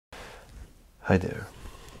Hi there,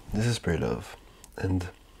 this is Spray Love, and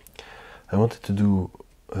I wanted to do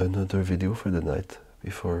another video for the night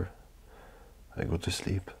before I go to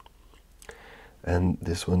sleep. And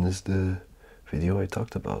this one is the video I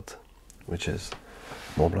talked about, which is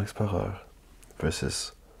Montblanc Explorer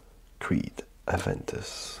versus Creed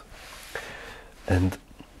Aventus. And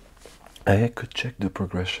I could check the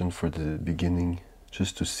progression for the beginning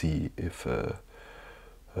just to see if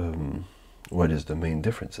what is the main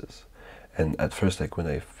differences. And at first, like when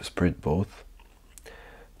I sprayed both,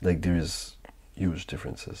 like there is huge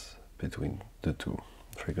differences between the two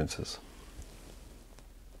fragrances.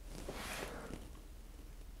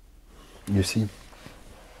 You see,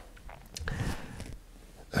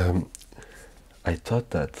 I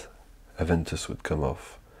thought that Aventus would come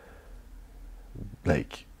off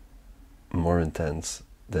like more intense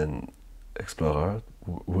than Explorer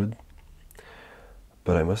would,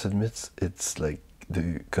 but I must admit it's like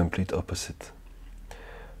the complete opposite.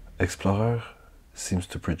 Explorer seems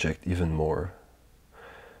to project even more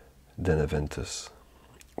than Aventus,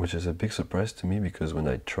 which is a big surprise to me because when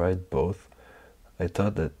I tried both, I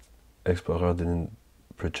thought that Explorer didn't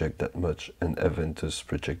project that much and Aventus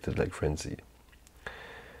projected like frenzy.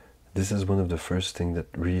 This is one of the first things that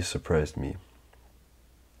really surprised me.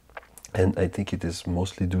 And I think it is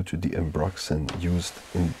mostly due to the ambroxan used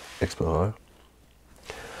in Explorer,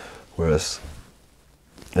 whereas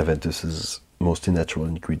Aventus is mostly natural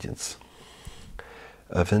ingredients.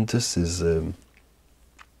 Aventus is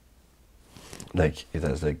like it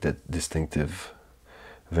has like that distinctive,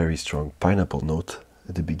 very strong pineapple note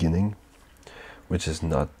at the beginning, which is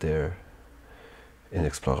not there in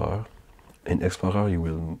Explorer. In Explorer, you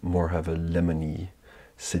will more have a lemony,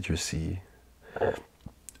 citrusy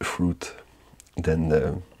fruit than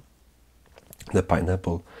the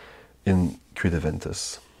pineapple in Creed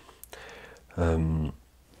Aventus.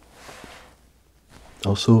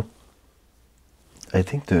 Also, I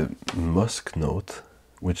think the musk note,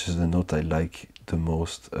 which is the note I like the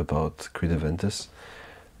most about Creed Aventus,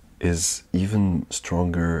 is even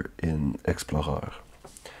stronger in Explorer,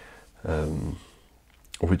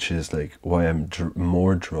 which is like why I'm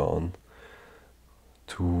more drawn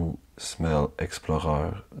to smell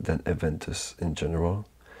Explorer than Aventus in general.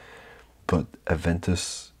 But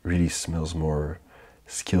Aventus really smells more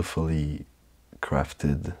skillfully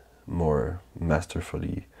crafted, more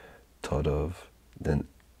masterfully thought of than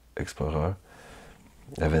Explorer.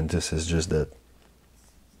 Aventus is just that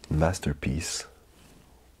masterpiece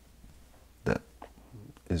that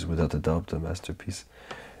is without a doubt a masterpiece.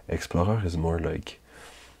 Explorer is more like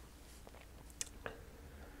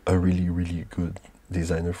a really, really good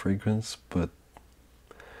designer fragrance, but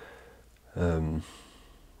I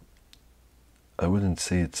wouldn't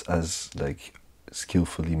say it's as like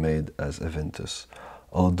skillfully made as Aventus.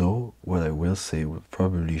 Although what I will say would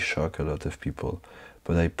probably shock a lot of people,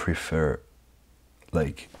 but I prefer,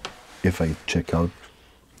 like, if I check out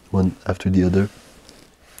one after the other,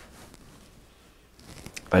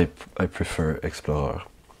 I prefer Explorer.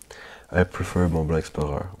 I prefer Montblanc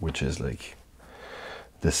Explorer, which is like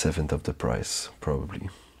the 7th of the price, probably,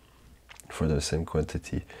 for the same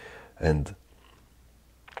quantity. And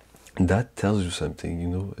that tells you something, you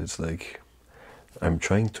know? It's like, I'm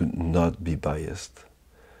trying to not be biased,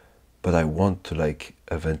 but I want to like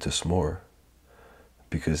Aventus more,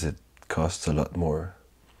 because it costs a lot more.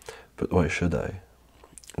 But why should I?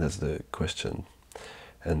 That's the question.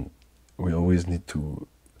 And we always need to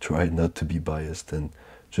try not to be biased and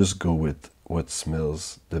just go with what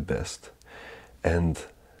smells the best. And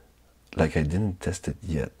like, I didn't test it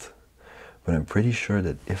yet, but I'm pretty sure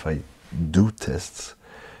that if I do tests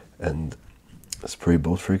and spray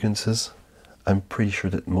both fragrances, I'm pretty sure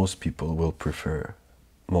that most people will prefer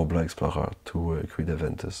Montblanc Explorer to Creed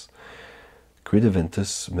Aventus. Creed Aventus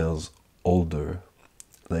smells older,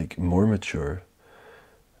 like more mature,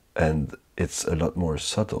 and it's a lot more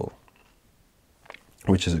subtle,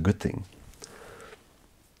 which is a good thing.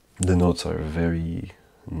 The notes are very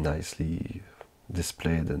nicely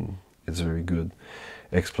displayed and it's very good.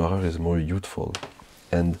 Explorer is more youthful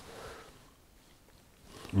and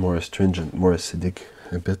more astringent, more acidic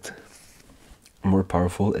a bit, more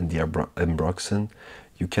powerful, and the ambroxan,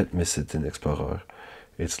 you can't miss it in Explorer.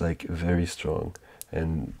 It's like very strong,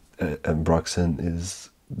 and ambroxan is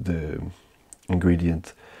the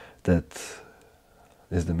ingredient that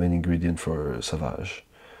is the main ingredient for Sauvage.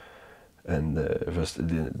 And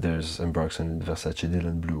there's ambroxan in Versace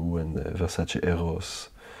Dylan Blue and Versace Eros.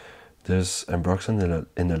 There's ambroxan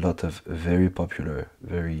in a lot of very popular,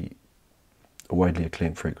 very widely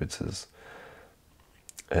acclaimed fragrances.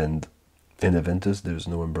 And in Aventus there's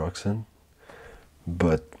no ambroxan,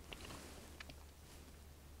 but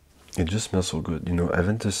it just smells so good. You know,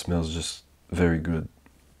 Aventus smells just very good.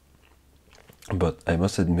 But I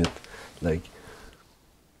must admit, like,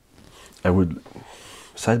 I would,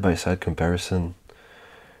 side by side comparison,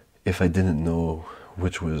 if I didn't know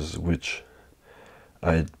which was which,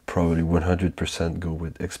 I'd probably 100% go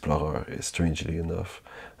with Explorer, strangely enough.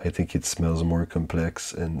 I think it smells more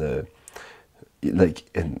complex, and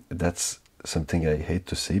and that's something I hate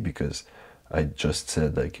to say, because I just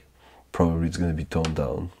said, like, probably it's going to be toned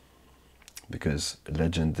down, because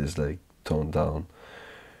Legend is like toned down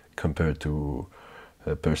compared to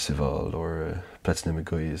Percival or Platinum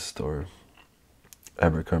Egoist or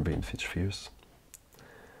Abercrombie and Fitch Fierce.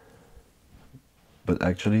 But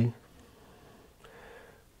actually,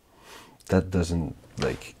 that doesn't,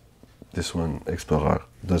 like, this one, Explorer,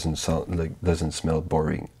 doesn't smell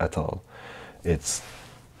boring at all. There's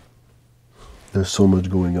so much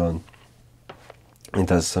going on. It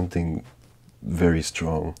has something very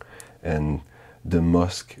strong, and the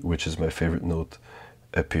musk, which is my favorite note,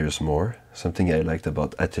 appears more. Something I liked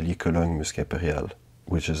about Atelier Cologne Musc Impérial,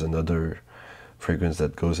 which is another fragrance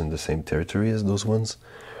that goes in the same territory as those ones,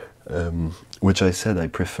 which I said I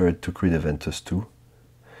preferred to Creed Aventus too.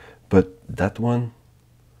 But that one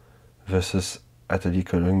versus Atelier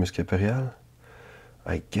Cologne Musc Impérial,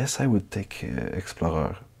 I guess I would take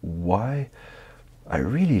Explorer. Why? I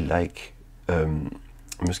really like Musc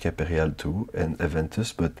Impérial too and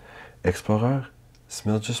Aventus, but Explorer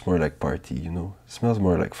smells just more like party, you know? It smells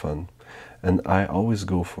more like fun. And I always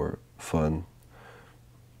go for fun.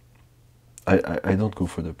 I don't go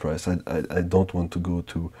for the price. I don't want to go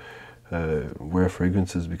to wear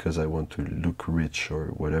fragrances because I want to look rich or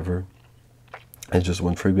whatever. I just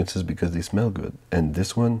want fragrances because they smell good. And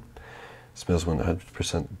this one smells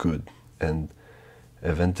 100% good. And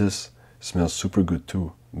Aventus smells super good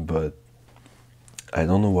too. But I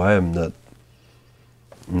don't know why I'm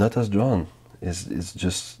not as drawn. It's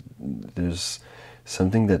just, there's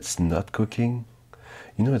something that's not cooking.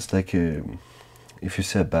 You know, it's like if you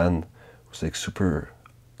say a band was like super,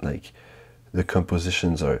 like, the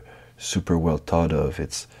compositions are super well thought of,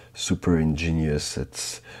 it's super ingenious,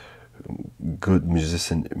 it's good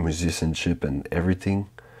musicianship and everything,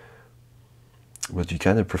 but you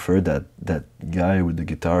kind of prefer that guy with the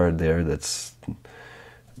guitar there that's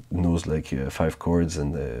knows like 5 chords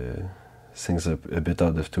and sings a bit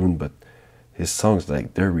out of tune, but his songs,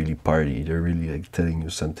 like, they're really party, they're really like telling you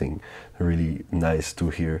something really nice to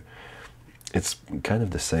hear. It's kind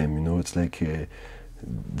of the same, you know. It's like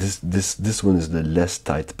this one is the less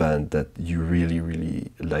tight band that you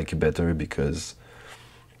really like better, because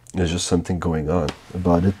there's just something going on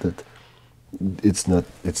about it that it's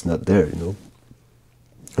not there, you know.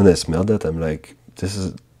 When I smell that, I'm like, this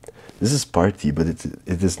is party, but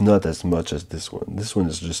it is not as much as this one. This one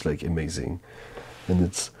is just like amazing, and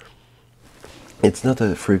it's not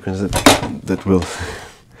a fragrance that will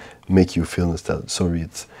make you feel nostalgic. Sorry,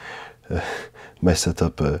 it's my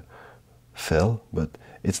setup fell, but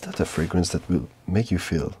it's not a fragrance that will make you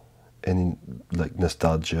feel any like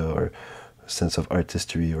nostalgia or sense of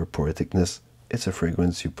artistry or poeticness. It's a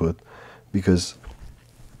fragrance you put because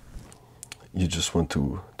you just want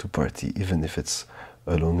to party, even if it's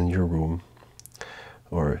alone in your room,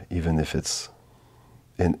 or even if it's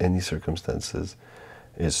in any circumstances.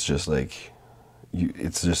 It's just like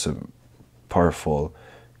it's just a powerful,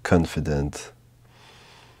 confident,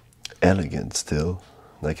 elegant still,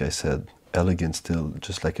 like I said, elegant still,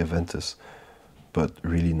 just like Aventus, but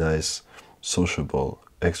really nice, sociable,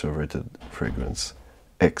 extroverted fragrance.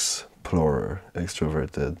 Explorer,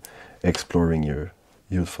 extroverted, exploring your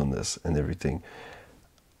youthfulness and everything.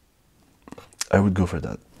 I would go for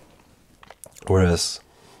that. Whereas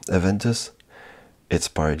Aventus, it's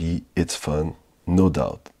party, it's fun, no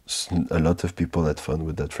doubt. A lot of people had fun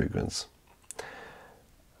with that fragrance.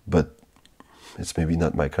 But it's maybe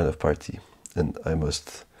not my kind of party. And I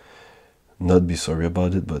must not be sorry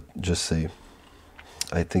about it, but just say,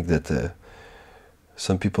 I think that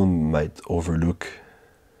some people might overlook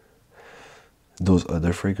those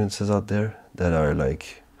other fragrances out there that are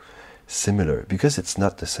like similar, because it's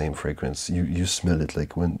not the same fragrance. You smell it,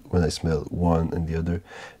 like when I smell one and the other,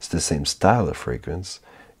 it's the same style of fragrance.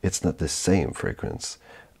 It's not the same fragrance.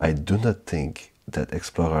 I do not think that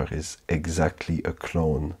Explorer is exactly a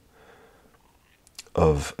clone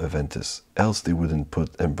of Aventus, else they wouldn't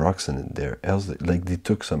put Ambroxan in there, else they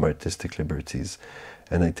took some artistic liberties,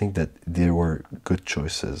 and I think that there were good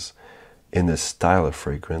choices in a style of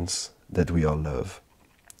fragrance that we all love.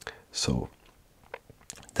 So,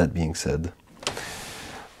 that being said,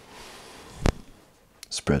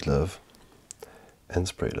 spread love and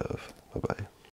spray love. Bye-bye.